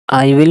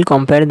I will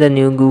compare the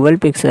new Google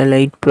Pixel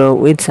 8 Pro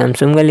with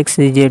Samsung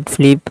Galaxy Z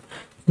Flip.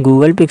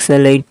 Google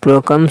Pixel 8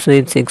 Pro comes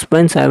with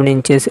 6.7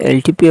 inches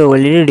LTP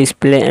OLED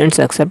display and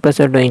success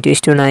ratio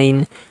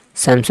 20:9.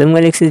 Samsung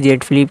Galaxy Z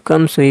Flip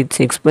comes with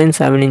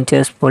 6.7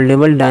 inches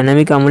foldable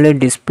dynamic AMOLED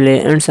display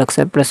and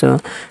success ratio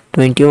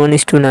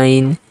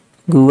 21:9.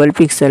 Google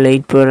Pixel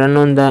 8 Pro run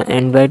on the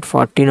Android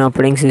 14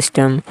 operating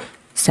system.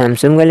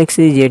 Samsung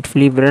Galaxy Z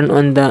Flip run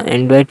on the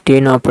Android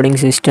 10 operating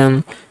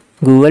system.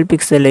 Google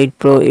Pixel 8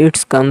 Pro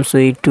it comes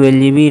with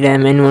 12GB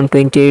RAM and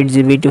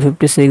 128GB,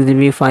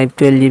 256GB,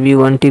 512GB,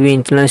 1TB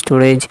internal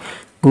storage.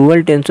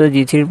 Google Tensor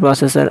G3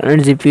 processor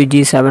and GPU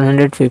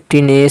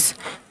G715S.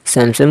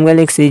 Samsung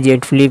Galaxy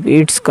Z Flip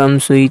it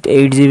comes with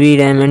 8GB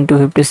RAM and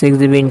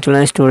 256GB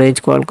internal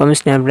storage. Qualcomm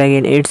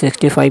Snapdragon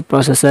 865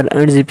 processor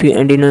and GPU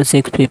Adreno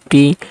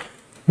 650.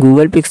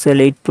 Google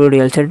Pixel 8 Pro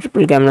real set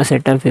triple camera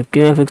setup 50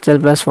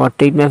 MP plus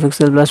 48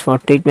 MP plus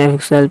 48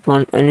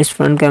 MP and its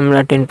front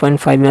camera 10.5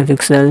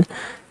 MP.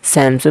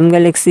 Samsung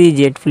Galaxy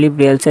Z Flip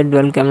real set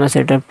dual camera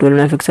setup 12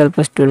 MP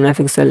plus 12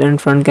 MP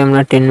and front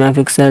camera 10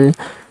 MP.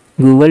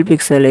 Google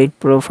Pixel 8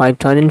 Pro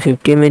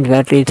 5050 mAh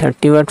battery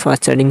 30W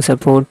fast charging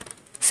support.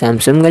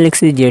 Samsung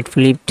Galaxy Z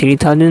Flip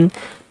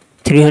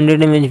 3300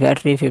 mAh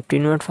battery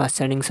 15W fast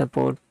charging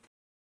support.